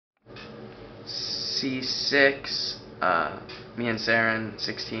C6, Mianserin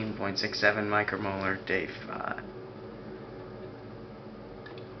 16.67 micromolar, day 5.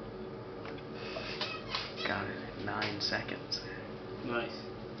 Got it in 9 seconds. Nice.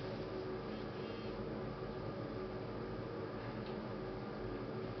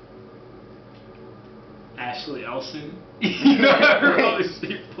 Ashley Elson. You know, I heard all these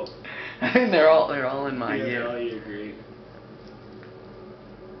people. I mean, they're all in my yeah, year. They're all year grade.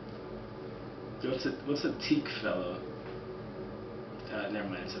 What's a TEAC fellow? Never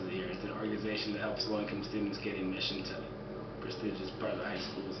mind, it's over here. It's an organization that helps low-income students get admission to prestigious private high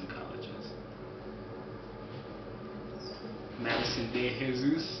schools and colleges. Madison De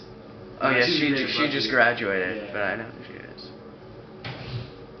Jesus. Oh yeah, she she just graduated, yeah. but I know who she is.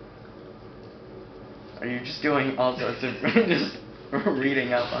 Are you just doing all sorts of just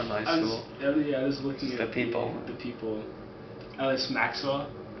reading up on my school? I was looking at the people. The people. Alice Maxwell.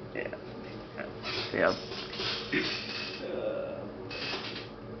 Yeah. Yep.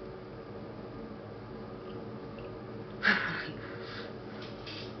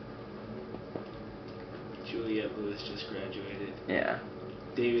 Juliette Lewis just graduated. Yeah.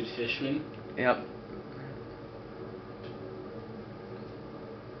 David Fishman. Yep.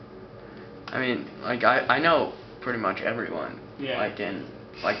 I mean, like I know pretty much everyone. Yeah. Like in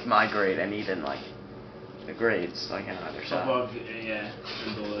my grade and even like the grades like on either side. Above, yeah,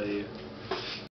 and below you.